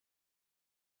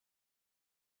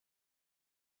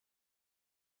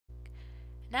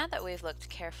Now that we've looked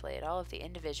carefully at all of the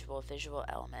individual visual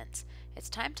elements, it's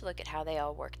time to look at how they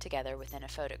all work together within a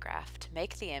photograph to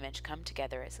make the image come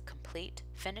together as a complete,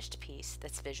 finished piece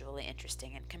that's visually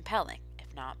interesting and compelling,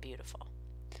 if not beautiful.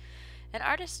 An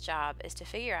artist's job is to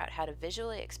figure out how to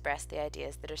visually express the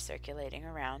ideas that are circulating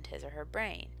around his or her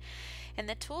brain, and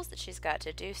the tools that she's got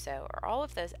to do so are all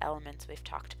of those elements we've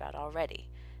talked about already: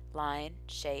 line,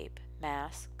 shape,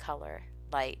 mass, color,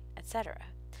 light, etc.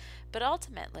 But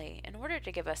ultimately, in order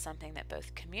to give us something that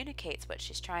both communicates what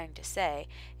she's trying to say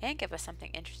and give us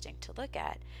something interesting to look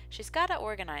at, she's got to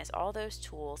organize all those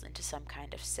tools into some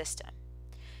kind of system.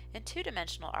 In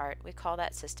two-dimensional art, we call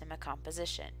that system a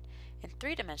composition. In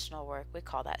three-dimensional work, we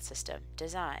call that system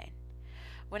design.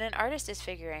 When an artist is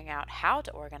figuring out how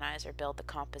to organize or build the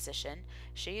composition,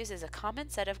 she uses a common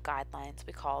set of guidelines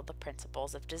we call the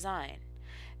principles of design.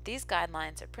 These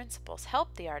guidelines or principles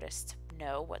help the artists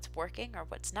know what's working or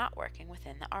what's not working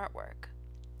within the artwork.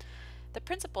 The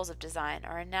principles of design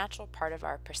are a natural part of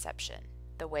our perception,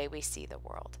 the way we see the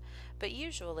world, but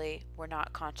usually we're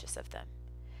not conscious of them.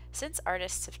 Since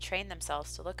artists have trained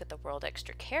themselves to look at the world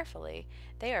extra carefully,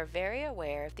 they are very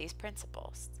aware of these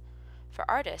principles. For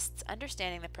artists,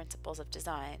 understanding the principles of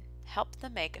design helps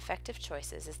them make effective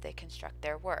choices as they construct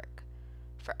their work.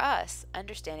 For us,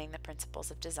 understanding the principles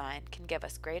of design can give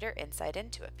us greater insight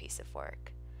into a piece of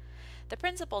work. The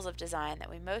principles of design that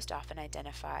we most often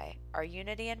identify are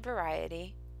unity and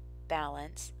variety,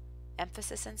 balance,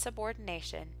 emphasis and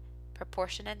subordination,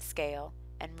 proportion and scale,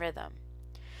 and rhythm.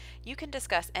 You can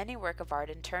discuss any work of art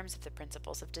in terms of the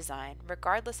principles of design,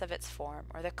 regardless of its form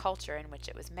or the culture in which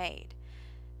it was made.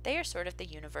 They are sort of the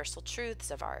universal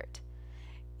truths of art.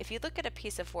 If you look at a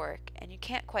piece of work and you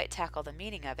can't quite tackle the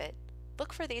meaning of it,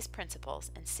 look for these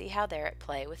principles and see how they're at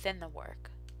play within the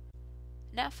work.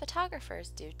 Now, photographers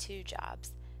do two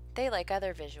jobs. They, like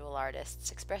other visual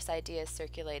artists, express ideas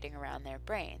circulating around their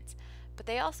brains, but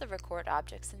they also record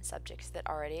objects and subjects that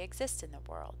already exist in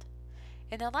the world.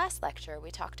 In the last lecture,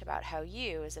 we talked about how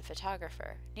you, as a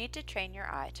photographer, need to train your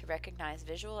eye to recognize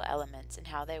visual elements and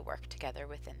how they work together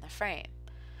within the frame.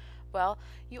 Well,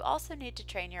 you also need to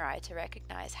train your eye to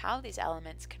recognize how these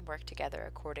elements can work together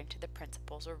according to the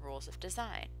principles or rules of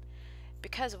design.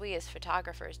 Because we as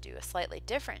photographers do a slightly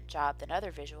different job than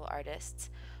other visual artists,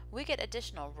 we get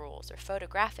additional rules or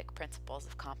photographic principles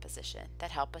of composition that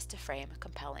help us to frame a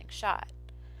compelling shot.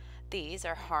 These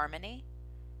are harmony,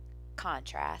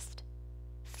 contrast,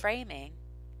 framing,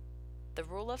 the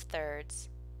rule of thirds,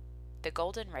 the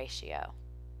golden ratio.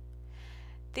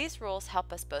 These rules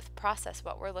help us both process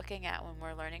what we're looking at when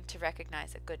we're learning to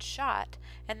recognize a good shot,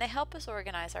 and they help us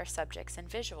organize our subjects in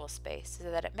visual space so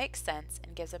that it makes sense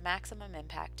and gives a maximum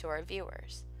impact to our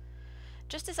viewers.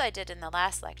 Just as I did in the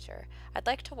last lecture, I'd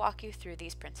like to walk you through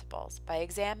these principles by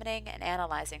examining and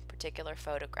analyzing particular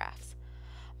photographs.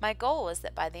 My goal is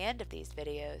that by the end of these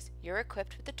videos, you're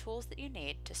equipped with the tools that you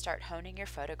need to start honing your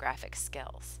photographic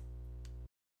skills.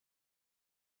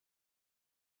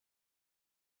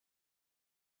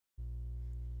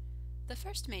 The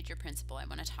first major principle I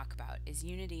want to talk about is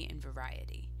unity and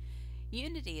variety.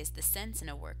 Unity is the sense in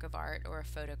a work of art or a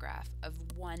photograph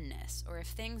of oneness, or of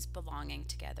things belonging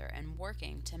together and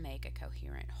working to make a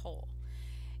coherent whole.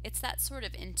 It's that sort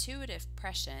of intuitive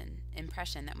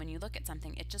impression that when you look at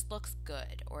something, it just looks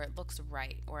good, or it looks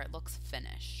right, or it looks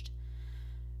finished.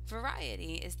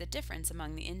 Variety is the difference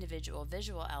among the individual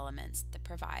visual elements that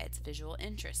provides visual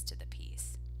interest to the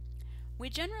piece. We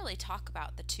generally talk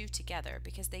about the two together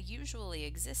because they usually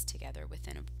exist together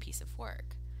within a piece of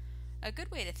work. A good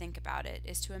way to think about it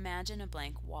is to imagine a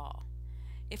blank wall.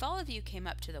 If all of you came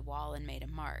up to the wall and made a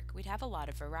mark, we'd have a lot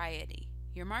of variety.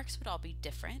 Your marks would all be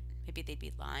different. Maybe they'd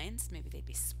be lines, maybe they'd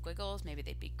be squiggles, maybe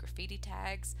they'd be graffiti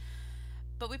tags.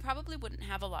 But we probably wouldn't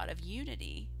have a lot of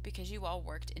unity because you all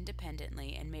worked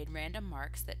independently and made random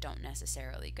marks that don't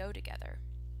necessarily go together.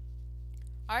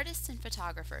 Artists and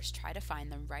photographers try to find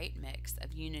the right mix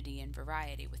of unity and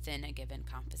variety within a given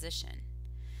composition.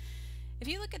 If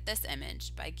you look at this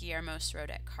image by Guillermo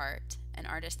Srodek-Hart, an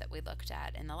artist that we looked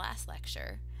at in the last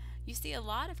lecture, you see a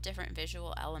lot of different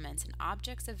visual elements and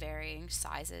objects of varying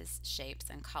sizes, shapes,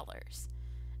 and colors.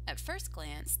 At first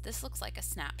glance, this looks like a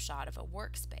snapshot of a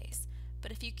workspace,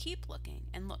 but if you keep looking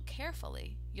and look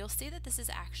carefully, you'll see that this is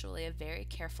actually a very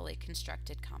carefully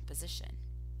constructed composition.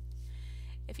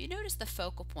 If you notice the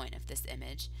focal point of this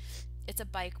image, it's a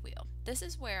bike wheel. This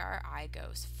is where our eye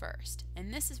goes first,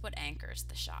 and this is what anchors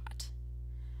the shot.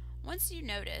 Once you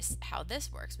notice how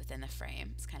this works within the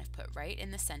frame, it's kind of put right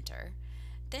in the center,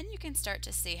 then you can start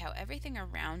to see how everything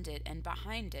around it and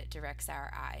behind it directs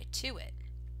our eye to it.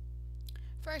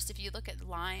 First, if you look at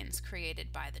lines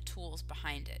created by the tools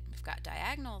behind it, we've got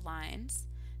diagonal lines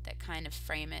that kind of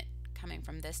frame it coming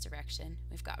from this direction.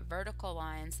 We've got vertical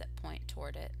lines that point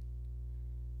toward it,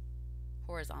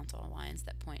 horizontal lines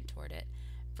that point toward it,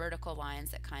 vertical lines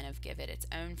that kind of give it its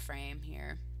own frame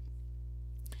here.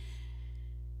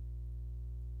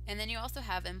 And then you also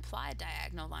have implied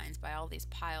diagonal lines by all these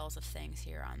piles of things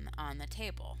here on the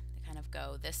table. They kind of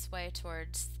go this way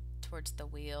towards the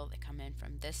wheel, they come in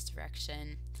from this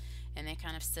direction, and they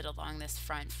kind of sit along this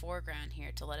front foreground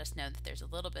here to let us know that there's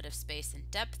a little bit of space and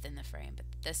depth in the frame, but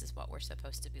this is what we're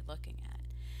supposed to be looking at.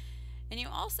 And you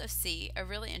also see a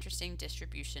really interesting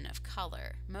distribution of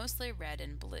color, mostly red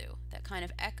and blue, that kind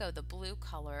of echo the blue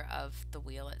color of the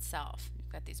wheel itself.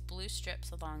 You've got these blue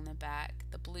strips along the back,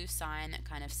 the blue sign that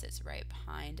kind of sits right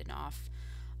behind and off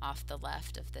the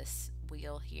left of this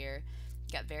wheel here.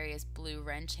 You've got various blue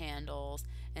wrench handles,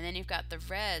 and then you've got the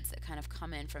reds that kind of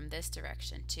come in from this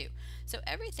direction too. So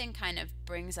everything kind of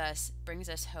brings us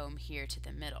home here to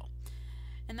the middle.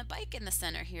 And the bike in the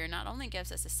center here not only gives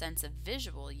us a sense of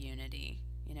visual unity,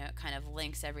 it kind of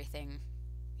links everything,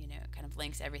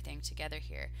 together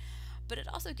here, but it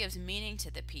also gives meaning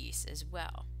to the piece as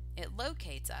well. It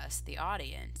locates us, the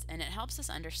audience, and it helps us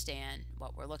understand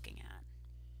what we're looking at.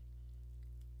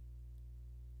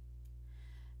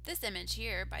 This image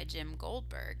here by Jim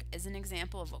Goldberg is an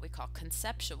example of what we call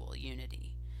conceptual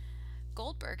unity.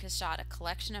 Goldberg has shot a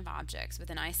collection of objects with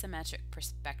an isometric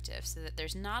perspective so that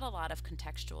there's not a lot of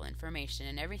contextual information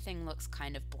and everything looks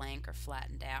kind of blank or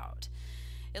flattened out.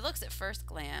 It looks at first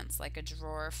glance like a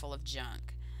drawer full of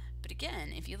junk. But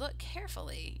again, if you look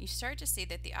carefully, you start to see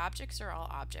that the objects are all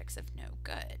objects of no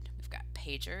good. We've got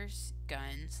pagers,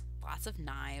 guns, lots of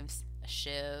knives, a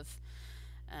shiv,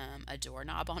 a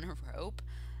doorknob on a rope,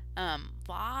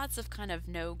 lots of kind of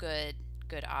no good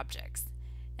objects.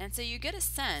 And so you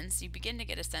begin to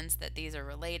get a sense that these are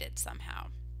related somehow.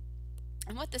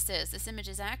 And what this image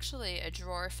is actually a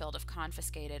drawer filled of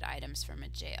confiscated items from a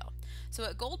jail. So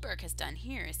what Goldberg has done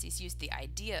here is he's used the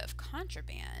idea of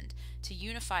contraband to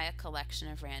unify a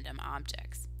collection of random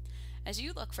objects. As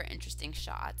you look for interesting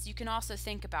shots, you can also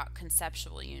think about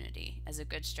conceptual unity as a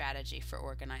good strategy for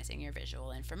organizing your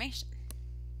visual information.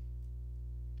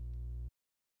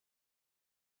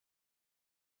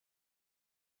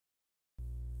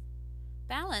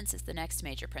 Balance is the next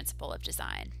major principle of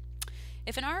design.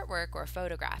 If an artwork or a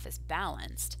photograph is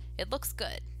balanced, it looks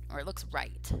good, or it looks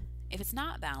right. If it's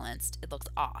not balanced, it looks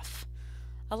off.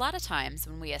 A lot of times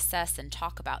when we assess and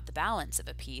talk about the balance of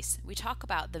a piece, we talk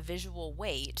about the visual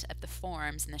weight of the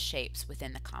forms and the shapes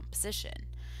within the composition.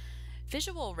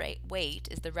 Visual weight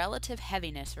is the relative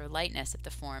heaviness or lightness of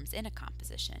the forms in a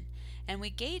composition, and we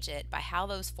gauge it by how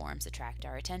those forms attract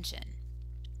our attention.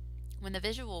 When the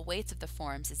visual weights of the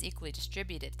forms is equally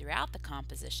distributed throughout the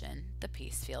composition, the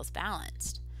piece feels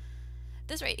balanced.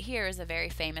 This right here is a very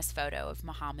famous photo of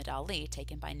Muhammad Ali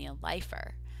taken by Neil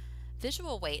Leifer.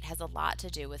 Visual weight has a lot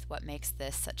to do with what makes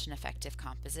this such an effective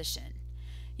composition.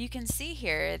 You can see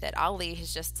here that Ali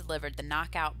has just delivered the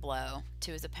knockout blow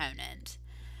to his opponent.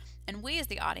 And we as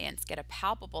the audience get a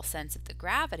palpable sense of the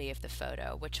gravity of the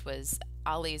photo, which was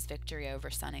Ali's victory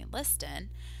over Sonny Liston,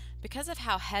 because of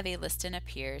how heavy Liston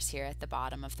appears here at the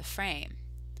bottom of the frame.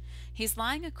 He's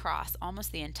lying across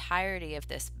almost the entirety of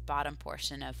this bottom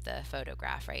portion of the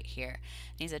photograph right here.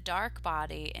 And he's a dark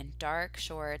body in dark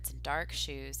shorts and dark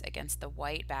shoes against the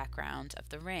white background of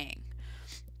the ring.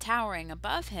 Towering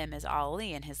above him is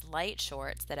Ali in his light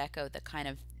shorts that echo the kind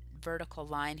of vertical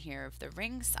line here of the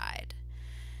ring side.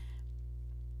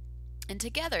 And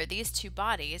together, these two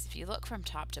bodies, if you look from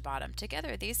top to bottom,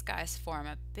 together these guys form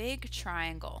a big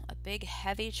triangle, a big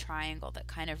heavy triangle that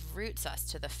kind of roots us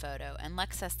to the photo and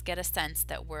lets us get a sense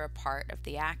that we're a part of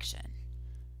the action.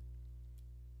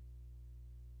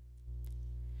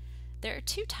 There are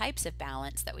two types of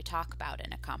balance that we talk about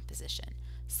in a composition,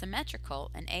 symmetrical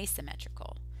and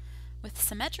asymmetrical. With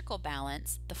symmetrical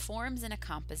balance, the forms in a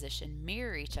composition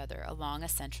mirror each other along a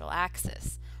central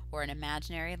axis, or an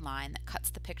imaginary line that cuts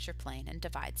the picture plane and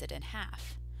divides it in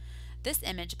half. This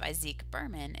image by Zeke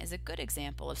Berman is a good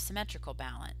example of symmetrical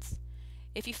balance.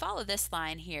 If you follow this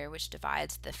line here, which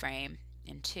divides the frame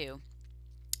in two,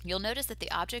 you'll notice that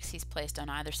the objects he's placed on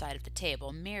either side of the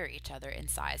table mirror each other in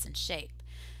size and shape.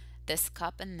 This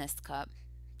cup and this cup,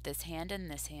 this hand and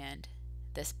this hand,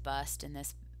 this bust and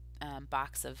this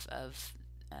box of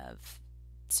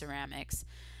ceramics,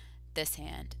 this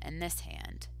hand and this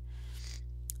hand.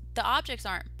 The objects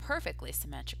aren't perfectly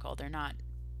symmetrical. They're not,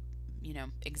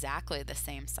 exactly the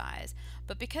same size.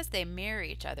 But because they mirror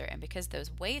each other and because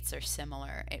those weights are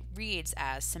similar, it reads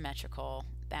as symmetrical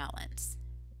balance.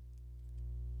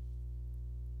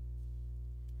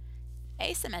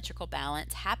 Asymmetrical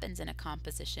balance happens in a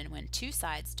composition when two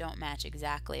sides don't match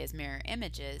exactly as mirror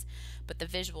images, but the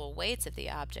visual weights of the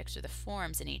objects or the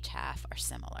forms in each half are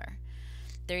similar.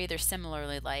 They're either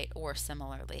similarly light or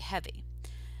similarly heavy.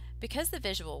 Because the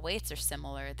visual weights are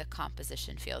similar, the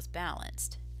composition feels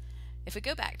balanced. If we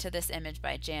go back to this image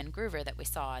by Jan Groover that we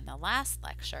saw in the last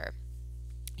lecture,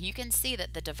 you can see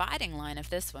that the dividing line of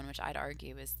this one, which I'd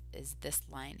argue is this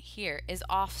line here, is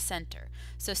off center.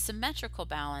 So symmetrical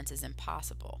balance is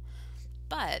impossible.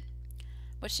 But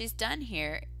what she's done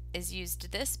here is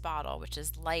used this bottle, which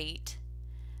is light,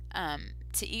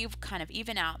 to kind of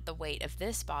even out the weight of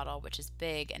this bottle, which is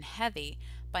big and heavy,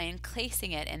 by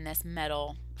encasing it in this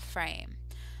metal frame.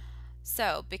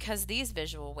 So because these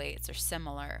visual weights are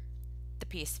similar, the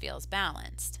piece feels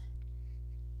balanced.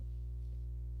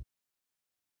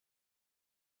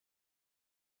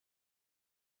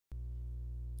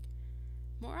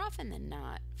 More often than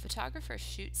not, photographers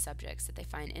shoot subjects that they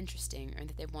find interesting or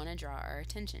that they want to draw our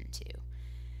attention to.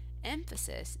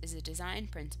 Emphasis is a design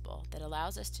principle that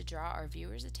allows us to draw our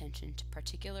viewers' attention to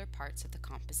particular parts of the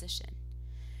composition.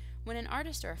 When an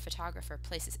artist or a photographer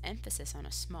places emphasis on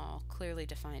a small, clearly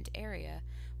defined area,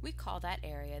 we call that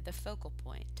area the focal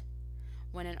point.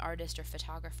 When an artist or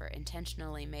photographer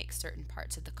intentionally makes certain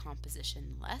parts of the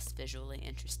composition less visually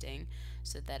interesting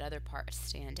so that other parts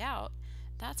stand out,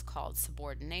 that's called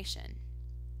subordination.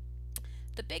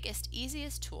 The biggest,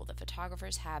 easiest tool that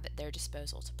photographers have at their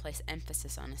disposal to place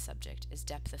emphasis on a subject is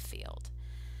depth of field.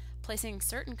 Placing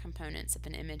certain components of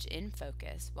an image in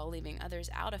focus while leaving others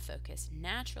out of focus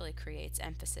naturally creates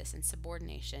emphasis and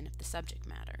subordination of the subject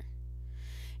matter.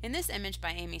 In this image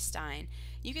by Amy Stein,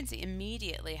 you can see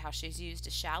immediately how she's used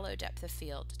a shallow depth of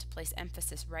field to place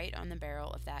emphasis right on the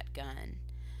barrel of that gun.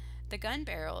 The gun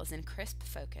barrel is in crisp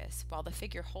focus, while the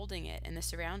figure holding it and the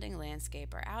surrounding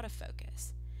landscape are out of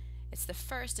focus. It's the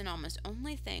first and almost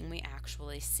only thing we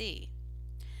actually see.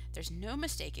 There's no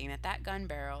mistaking that that gun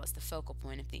barrel is the focal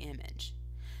point of the image.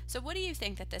 So what do you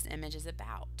think that this image is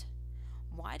about?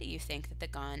 Why do you think that the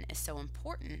gun is so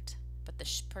important, but the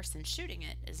person shooting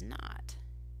it is not?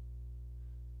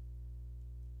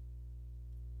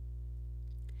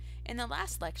 In the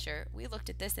last lecture, we looked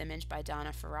at this image by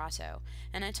Donna Ferrato,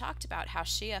 and I talked about how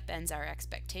she upends our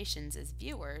expectations as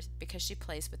viewers because she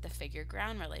plays with the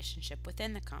figure-ground relationship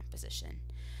within the composition.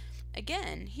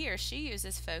 Again, here she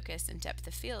uses focus and depth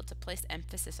of field to place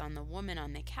emphasis on the woman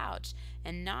on the couch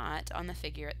and not on the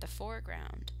figure at the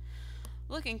foreground.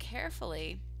 Looking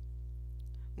carefully,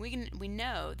 we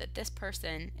know that this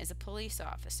person is a police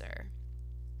officer.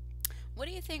 What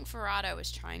do you think Ferrato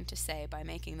is trying to say by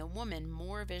making the woman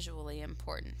more visually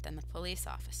important than the police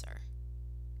officer?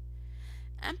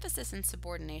 Emphasis and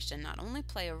subordination not only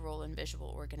play a role in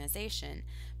visual organization,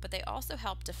 but they also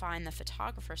help define the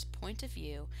photographer's point of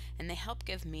view, and they help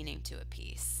give meaning to a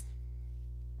piece.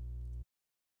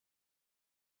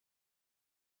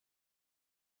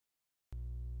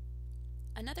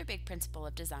 Another big principle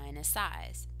of design is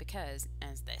size, because,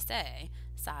 as they say,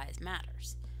 size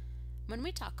matters. When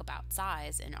we talk about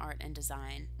size in art and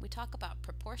design, we talk about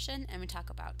proportion and we talk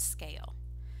about scale.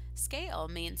 Scale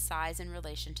means size in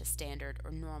relation to standard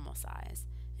or normal size,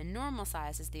 and normal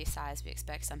size is the size we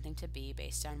expect something to be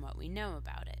based on what we know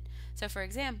about it. So for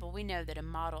example, we know that a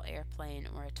model airplane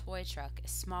or a toy truck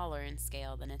is smaller in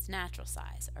scale than its natural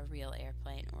size, a real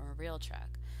airplane or a real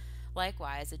truck.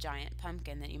 Likewise, a giant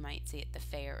pumpkin that you might see at the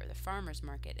fair or the farmer's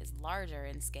market is larger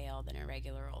in scale than a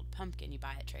regular old pumpkin you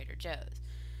buy at Trader Joe's.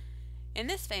 In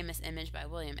this famous image by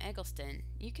William Eggleston,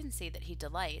 you can see that he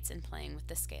delights in playing with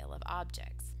the scale of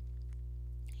objects.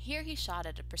 Here he shot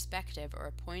at a perspective or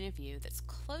a point of view that's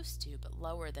close to but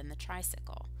lower than the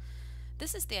tricycle.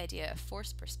 This is the idea of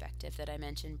force perspective that I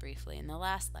mentioned briefly in the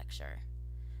last lecture.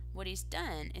 What he's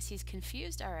done is he's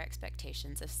confused our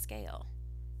expectations of scale.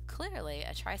 Clearly,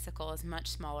 a tricycle is much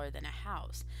smaller than a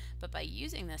house, but by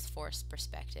using this forced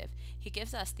perspective, he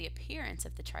gives us the appearance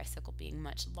of the tricycle being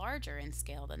much larger in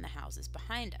scale than the houses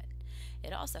behind it.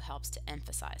 It also helps to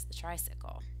emphasize the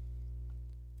tricycle.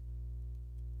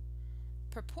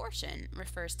 Proportion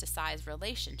refers to size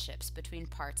relationships between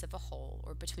parts of a whole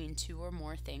or between two or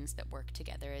more things that work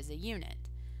together as a unit.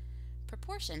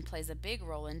 Proportion plays a big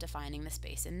role in defining the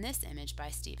space in this image by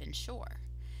Stephen Shore.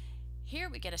 Here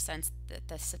we get a sense that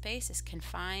the space is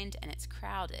confined and it's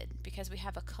crowded because we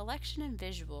have a collection of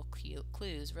visual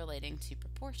clues relating to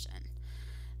proportion.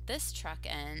 This truck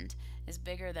end is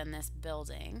bigger than this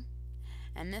building,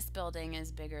 and this building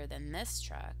is bigger than this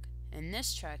truck, and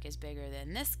this truck is bigger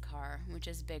than this car, which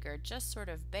is bigger just sort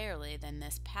of barely than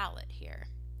this pallet here.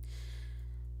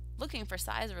 Looking for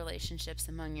size relationships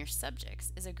among your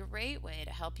subjects is a great way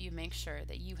to help you make sure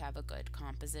that you have a good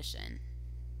composition.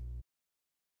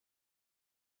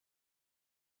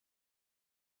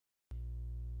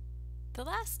 The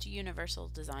last universal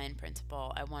design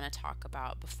principle I want to talk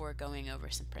about before going over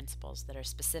some principles that are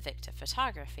specific to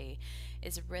photography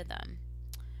is rhythm.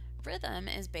 Rhythm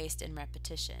is based in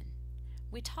repetition.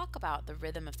 We talk about the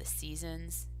rhythm of the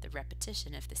seasons, the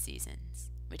repetition of the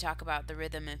seasons. We talk about the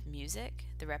rhythm of music,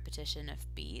 the repetition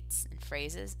of beats and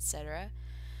phrases, etc.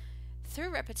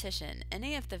 Through repetition,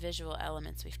 any of the visual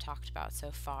elements we've talked about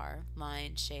so far,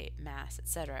 line, shape, mass,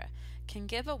 etc., can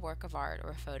give a work of art or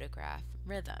a photograph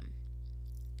rhythm.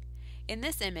 In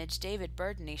this image, David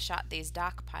Burdney shot these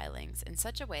dock pilings in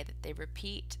such a way that they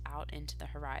repeat out into the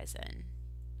horizon.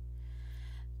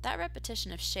 That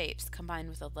repetition of shapes combined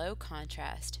with a low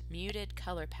contrast, muted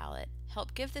color palette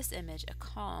help give this image a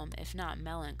calm, if not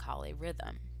melancholy,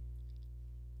 rhythm.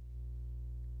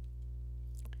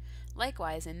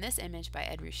 Likewise, in this image by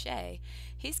Ed Ruscha,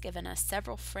 he's given us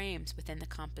several frames within the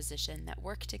composition that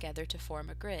work together to form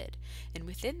a grid, and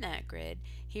within that grid,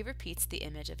 he repeats the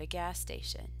image of a gas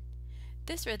station.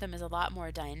 This rhythm is a lot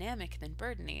more dynamic than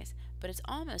Burdney's, but it's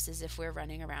almost as if we're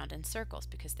running around in circles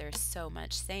because there's so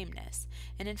much sameness.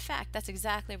 And in fact, that's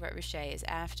exactly what Ruscha is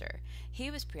after. He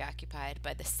was preoccupied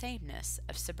by the sameness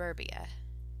of suburbia.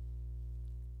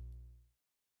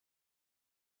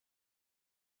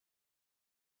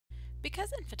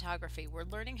 Because in photography we're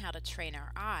learning how to train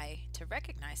our eye to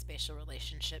recognize spatial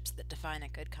relationships that define a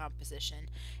good composition,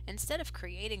 instead of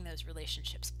creating those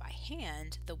relationships by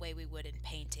hand the way we would in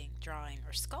painting, drawing,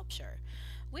 or sculpture,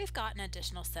 we've got an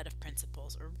additional set of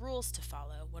principles or rules to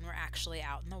follow when we're actually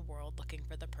out in the world looking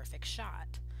for the perfect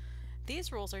shot.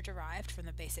 These rules are derived from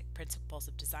the basic principles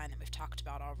of design that we've talked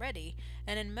about already,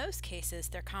 and in most cases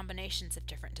they're combinations of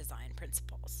different design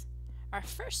principles. Our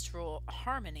first rule,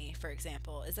 harmony, for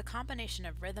example, is a combination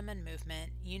of rhythm and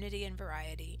movement, unity and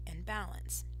variety, and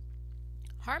balance.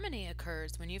 Harmony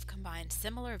occurs when you've combined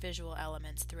similar visual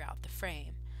elements throughout the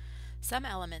frame. Some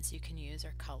elements you can use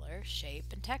are color, shape,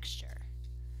 and texture.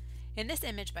 In this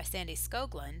image by Sandy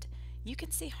Skoglund, you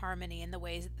can see harmony in the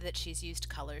ways that she's used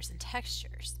colors and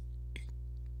textures.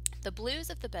 The blues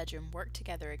of the bedroom work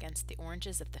together against the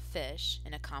oranges of the fish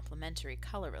in a complementary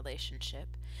color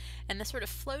relationship, and the sort of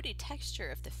floaty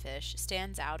texture of the fish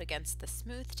stands out against the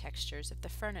smooth textures of the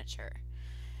furniture.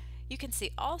 You can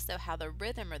see also how the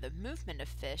rhythm or the movement of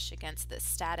fish against the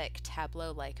static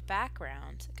tableau-like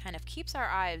background kind of keeps our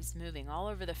eyes moving all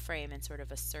over the frame in sort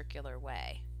of a circular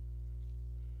way.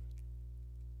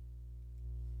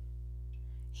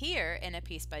 Here, in a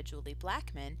piece by Julie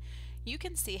Blackman, you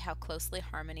can see how closely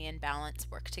harmony and balance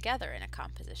work together in a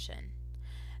composition.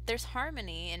 There's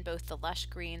harmony in both the lush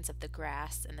greens of the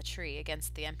grass and the tree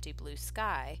against the empty blue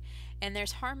sky, and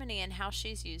there's harmony in how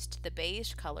she's used the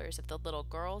beige colors of the little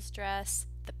girl's dress,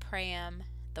 the pram,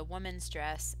 the woman's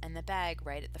dress, and the bag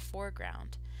right at the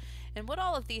foreground. And what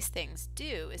all of these things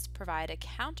do is provide a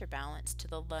counterbalance to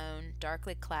the lone,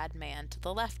 darkly clad man to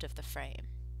the left of the frame.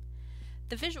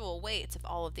 The visual weights of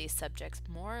all of these subjects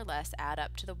more or less add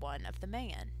up to the one of the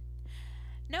man.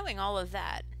 Knowing all of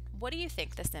that, what do you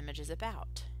think this image is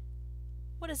about?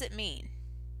 What does it mean?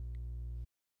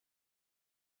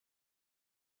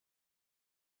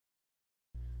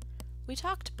 We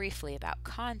talked briefly about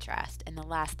contrast in the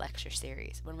last lecture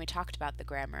series when we talked about the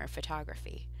grammar of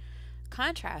photography.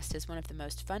 Contrast is one of the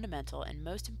most fundamental and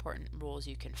most important rules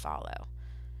you can follow.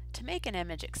 To make an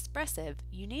image expressive,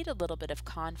 you need a little bit of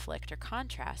conflict or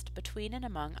contrast between and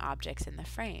among objects in the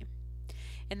frame.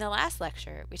 In the last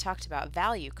lecture, we talked about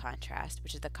value contrast,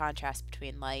 which is the contrast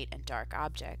between light and dark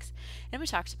objects, and we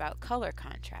talked about color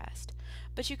contrast.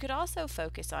 But you could also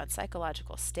focus on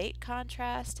psychological state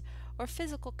contrast or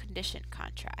physical condition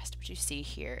contrast, which you see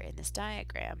here in this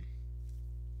diagram.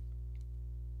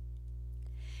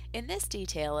 In this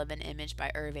detail of an image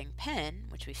by Irving Penn,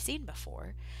 which we've seen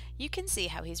before, you can see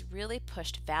how he's really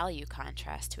pushed value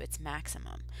contrast to its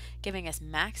maximum, giving us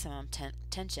maximum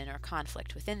tension or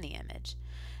conflict within the image.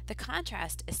 The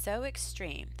contrast is so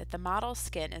extreme that the model's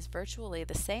skin is virtually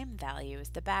the same value as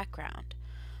the background.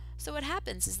 So what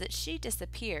happens is that she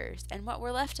disappears, and what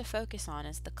we're left to focus on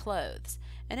is the clothes,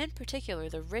 and in particular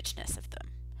the richness of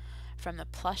them. From the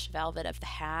plush velvet of the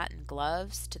hat and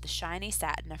gloves to the shiny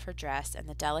satin of her dress and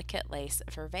the delicate lace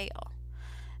of her veil.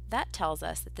 That tells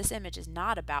us that this image is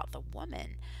not about the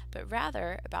woman, but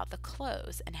rather about the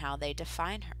clothes and how they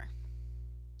define her.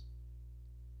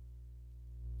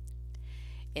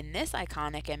 In this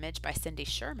iconic image by Cindy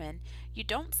Sherman, you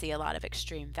don't see a lot of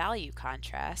extreme value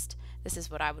contrast. This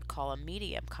is what I would call a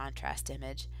medium contrast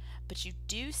image, but you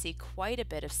do see quite a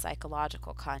bit of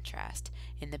psychological contrast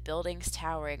in the buildings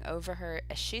towering over her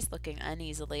as she's looking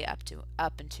uneasily up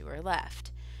and to her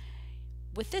left.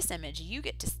 With this image, you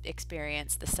get to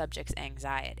experience the subject's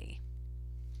anxiety.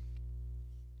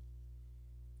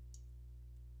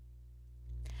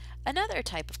 Another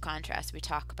type of contrast we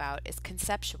talk about is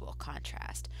conceptual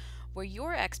contrast, where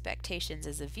your expectations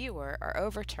as a viewer are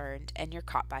overturned and you're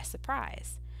caught by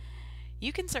surprise.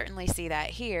 You can certainly see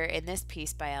that here in this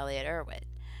piece by Elliott Erwitt.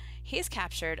 He's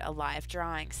captured a live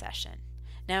drawing session.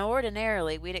 Now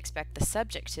ordinarily we'd expect the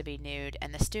subject to be nude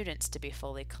and the students to be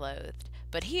fully clothed,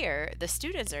 but here the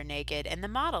students are naked and the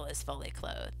model is fully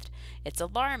clothed. It's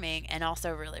alarming and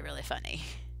also really, really funny.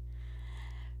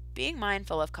 Being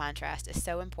mindful of contrast is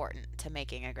so important to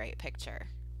making a great picture.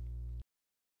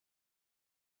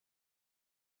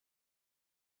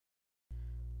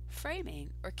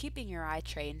 Framing, or keeping your eye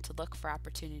trained to look for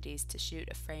opportunities to shoot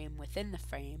a frame within the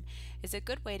frame, is a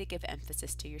good way to give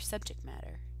emphasis to your subject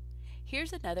matter.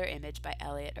 Here's another image by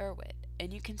Elliott Erwitt,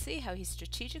 and you can see how he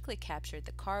strategically captured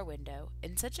the car window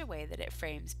in such a way that it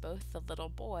frames both the little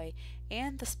boy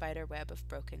and the spider web of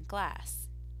broken glass.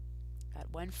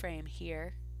 Got one frame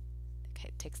here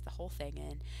that takes the whole thing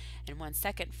in, and one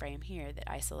second frame here that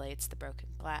isolates the broken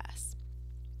glass.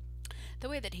 The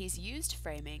way that he's used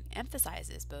framing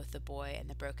emphasizes both the boy and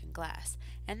the broken glass,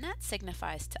 and that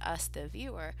signifies to us, the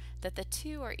viewer, that the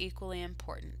two are equally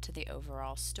important to the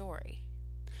overall story.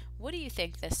 What do you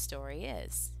think this story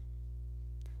is?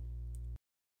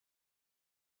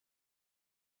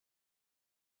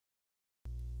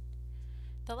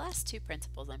 The last two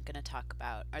principles I'm going to talk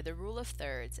about are the rule of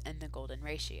thirds and the golden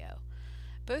ratio.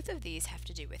 Both of these have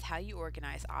to do with how you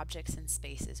organize objects and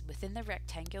spaces within the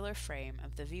rectangular frame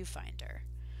of the viewfinder.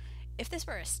 If this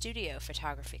were a studio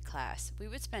photography class, we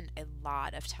would spend a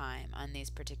lot of time on these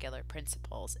particular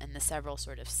principles and the several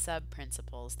sort of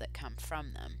sub-principles that come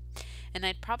from them. And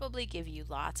I'd probably give you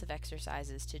lots of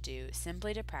exercises to do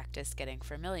simply to practice getting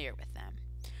familiar with them.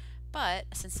 But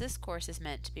since this course is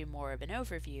meant to be more of an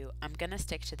overview, I'm going to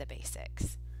stick to the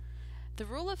basics. The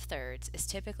rule of thirds is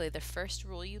typically the first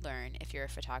rule you learn if you're a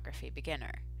photography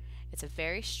beginner. It's a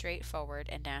very straightforward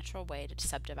and natural way to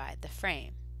subdivide the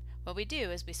frame. What we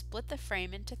do is we split the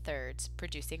frame into thirds,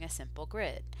 producing a simple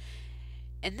grid.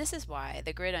 And this is why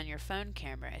the grid on your phone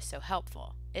camera is so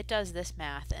helpful. It does this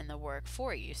math and the work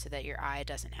for you so that your eye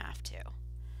doesn't have to.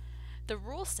 The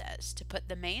rule says to put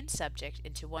the main subject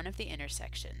into one of the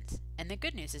intersections, and the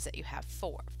good news is that you have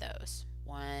 4 of those.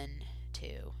 1,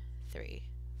 2, 3,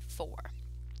 4.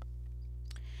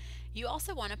 You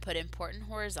also want to put important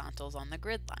horizontals on the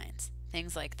grid lines,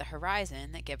 things like the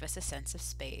horizon that give us a sense of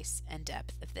space and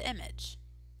depth of the image.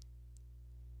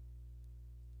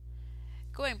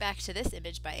 Going back to this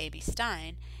image by Amy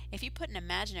Stein, if you put an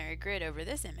imaginary grid over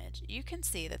this image, you can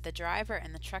see that the driver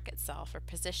and the truck itself are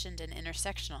positioned in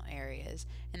intersectional areas,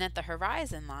 and that the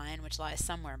horizon line, which lies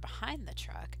somewhere behind the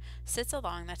truck, sits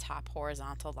along the top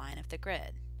horizontal line of the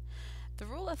grid. The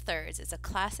rule of thirds is a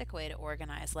classic way to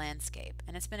organize landscape,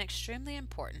 and it's been extremely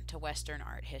important to Western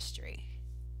art history.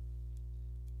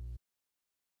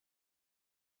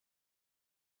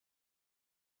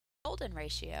 The golden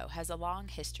ratio has a long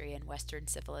history in Western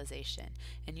civilization,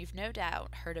 and you've no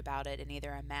doubt heard about it in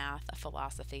either a math, a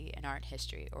philosophy, an art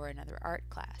history, or another art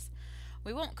class.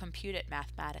 We won't compute it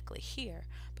mathematically here,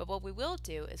 but what we will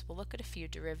do is we'll look at a few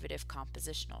derivative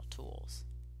compositional tools.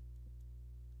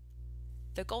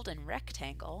 The golden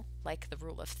rectangle, like the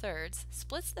rule of thirds,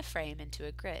 splits the frame into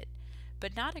a grid,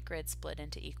 but not a grid split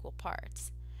into equal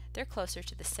parts. They're closer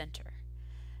to the center.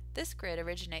 This grid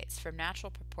originates from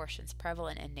natural proportions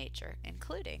prevalent in nature,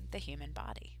 including the human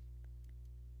body.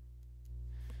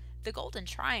 The golden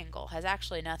triangle has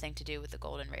actually nothing to do with the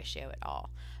golden ratio at all,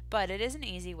 but it is an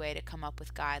easy way to come up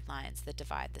with guidelines that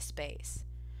divide the space.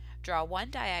 Draw one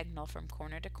diagonal from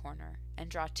corner to corner, and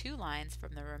draw 2 lines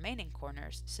from the remaining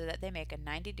corners so that they make a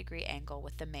 90-degree angle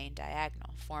with the main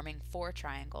diagonal, forming 4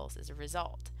 triangles as a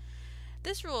result.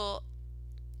 This rule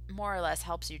more or less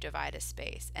helps you divide a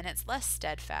space, and it's less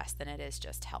steadfast than it is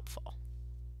just helpful.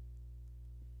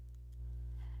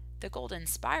 The golden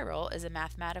spiral is a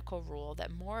mathematical rule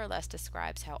that more or less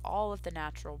describes how all of the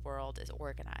natural world is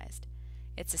organized.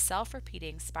 It's a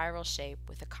self-repeating spiral shape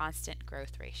with a constant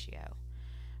growth ratio.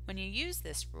 When you use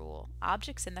this rule,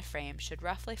 objects in the frame should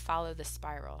roughly follow the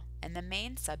spiral, and the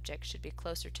main subject should be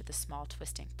closer to the small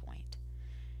twisting point.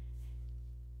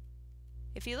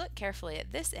 If you look carefully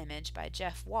at this image by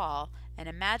Jeff Wall and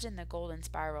imagine the golden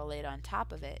spiral laid on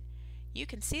top of it, You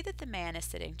can see that the man is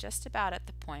sitting just about at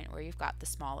the point where you've got the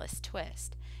smallest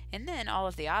twist. And then all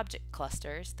of the object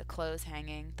clusters, the clothes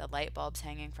hanging, the light bulbs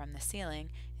hanging from the ceiling,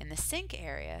 and the sink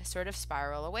area sort of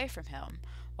spiral away from him,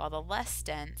 while the less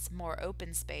dense, more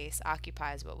open space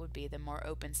occupies what would be the more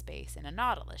open space in a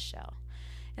nautilus shell.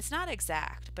 It's not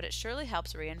exact, but it surely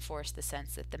helps reinforce the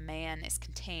sense that the man is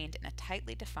contained in a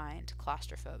tightly defined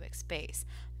claustrophobic space,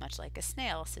 much like a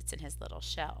snail sits in his little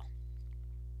shell.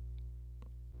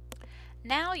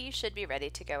 Now you should be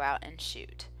ready to go out and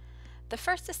shoot. The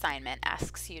first assignment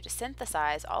asks you to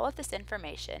synthesize all of this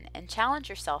information and challenge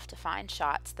yourself to find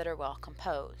shots that are well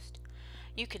composed.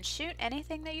 You can shoot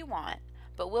anything that you want,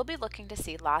 but we'll be looking to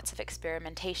see lots of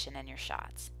experimentation in your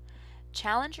shots.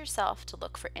 Challenge yourself to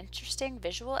look for interesting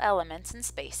visual elements and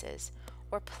spaces,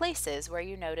 or places where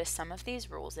you notice some of these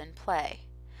rules in play.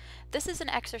 This is an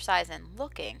exercise in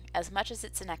looking as much as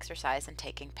it's an exercise in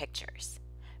taking pictures.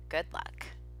 Good luck!